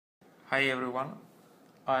Hi everyone,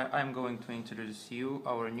 I'm going to introduce you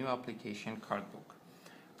our new application Cardbook.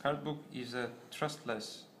 Cardbook is a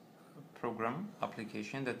trustless program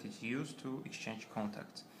application that is used to exchange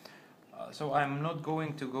contacts. So I'm not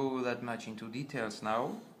going to go that much into details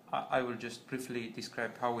now. I will just briefly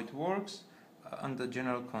describe how it works and the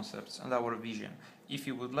general concepts and our vision. If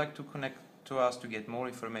you would like to connect to us to get more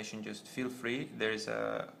information, just feel free. There is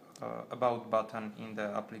a about button in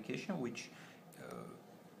the application which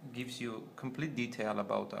gives you complete detail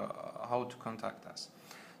about how to contact us.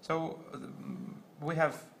 So we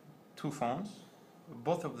have two phones.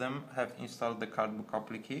 Both of them have installed the Cardbook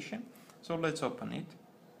application. So let's open it.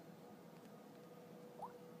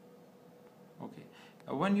 Okay.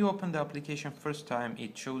 When you open the application first time,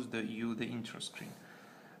 it shows the intro screen.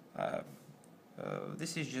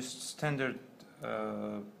 This is just standard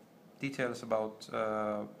details about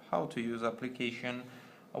how to use application,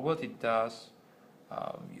 what it does.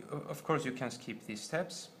 Of course, you can skip these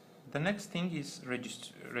steps. The next thing is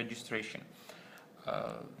registration.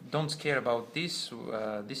 Don't scare about this.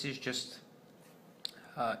 This is just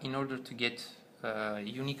in order to get a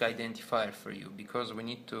unique identifier for you, because we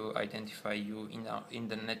need to identify you in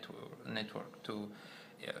the network to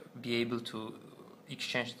be able to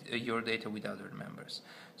exchange your data with other members.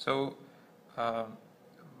 So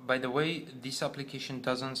by the way, this application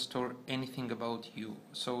doesn't store anything about you,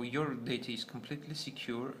 so your data is completely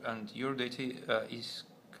secure and your data is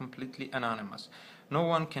completely anonymous. No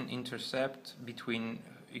one can intercept between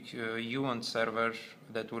you and server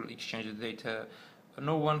that will exchange the data.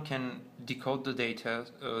 No one can decode the data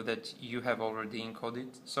that you have already encoded,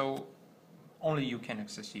 so only you can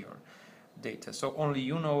access your data. So only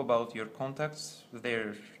you know about your contacts,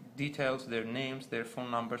 their details, their names, their phone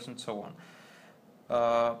numbers, and so on.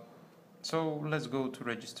 So let's go to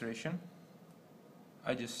registration.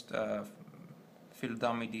 I just fill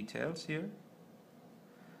dummy details here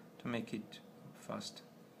to make it fast.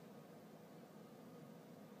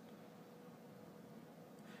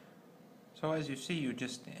 So as you see, you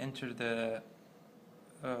just enter the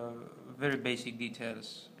very basic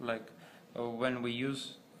details, like when we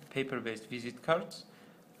use paper-based visit cards,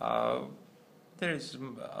 there is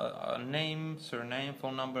a name, surname,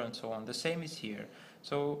 phone number, and so on. The same is here.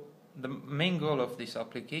 So the main goal of this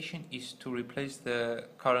application is to replace the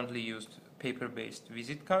currently used paper-based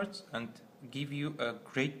visit cards and give you a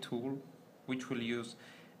great tool which will use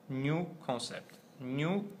new concept,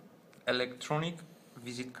 new electronic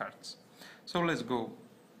visit cards. So let's go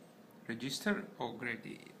register. Oh great.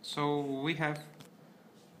 So we have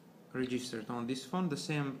registered on this phone. The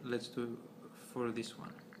same let's do for this one.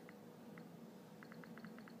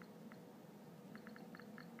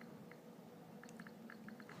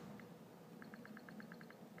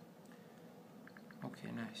 Okay,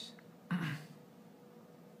 nice.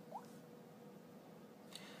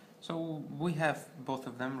 So we have both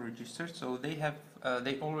of them registered, so they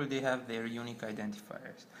already have their unique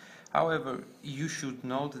identifiers. However, you should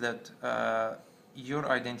note that your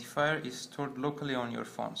identifier is stored locally on your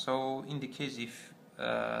phone. So in the case if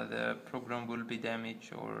the program will be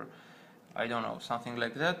damaged or I don't know, something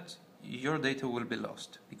like that, your data will be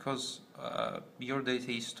lost because your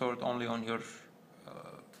data is stored only on your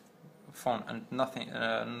phone and nothing,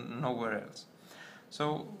 nowhere else.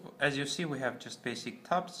 So as you see, we have just basic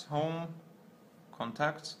tabs: home,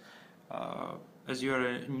 contacts. As you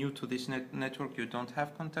are new to this network, you don't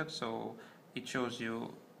have contacts, so it shows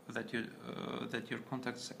you that your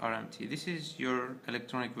contacts are empty. This is your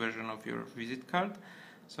electronic version of your visit card.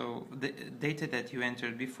 So the data that you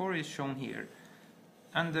entered before is shown here,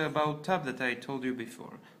 and the about tab that I told you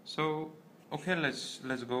before. So okay,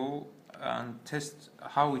 let's go and test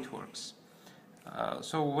how it works.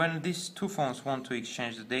 So when these two phones want to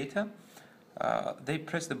exchange the data, they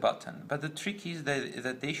press the button, but the trick is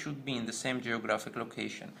that they should be in the same geographic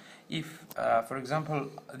location. If, for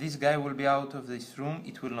example, this guy will be out of this room,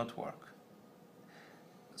 it will not work.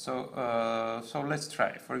 So, so let's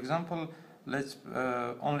try. For example, let's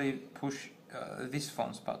only push this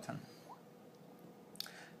phone's button.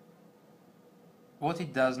 What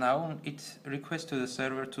it does now, it requests to the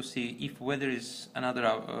server to see if whether is another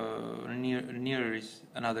near is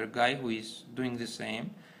another guy who is doing the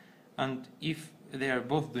same, and if they are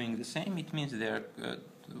both doing the same, it means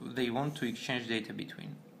they want to exchange data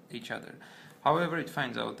between each other. However, it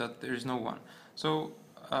finds out that there is no one. So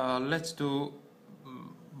let's do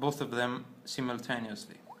both of them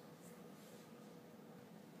simultaneously.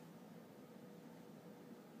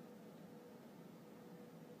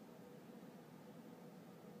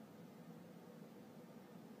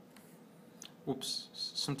 Oops,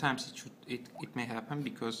 sometimes it may happen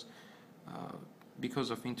because because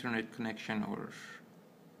of internet connection or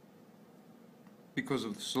because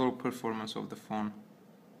of the slow performance of the phone.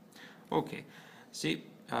 Okay, see,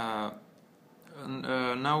 now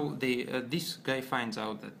this guy finds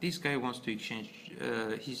out that this guy wants to exchange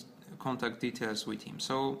his contact details with him.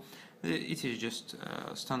 So it is just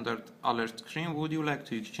a standard alert screen. Would you like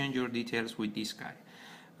to exchange your details with this guy?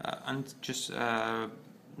 And just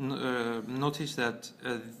notice that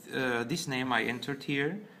this name I entered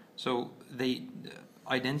here, so they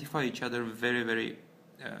identify each other very, very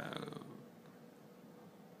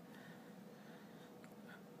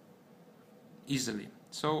easily.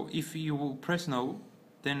 So if you press no,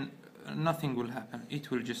 then nothing will happen. It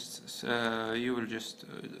will just you will just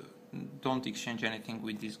don't exchange anything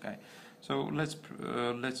with this guy. So let's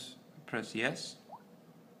press yes.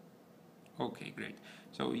 Okay, great.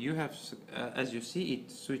 So you have, as you see,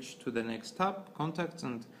 it switched to the next tab, contacts,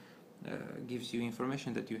 and gives you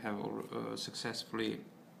information that you have successfully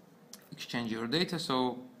exchanged your data.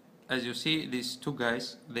 So as you see, these two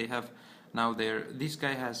guys, they have now this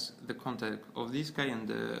guy has the contact of this guy and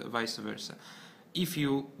vice versa. If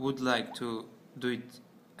you would like to do it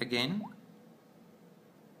again,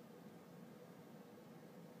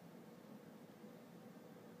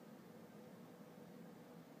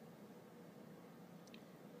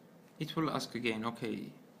 it will ask again,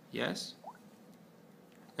 okay, yes.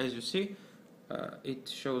 As you see, it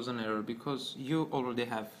shows an error because you already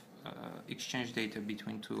have exchanged data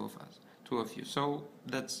between two of you. So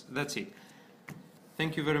that's it.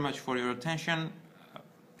 Thank you very much for your attention.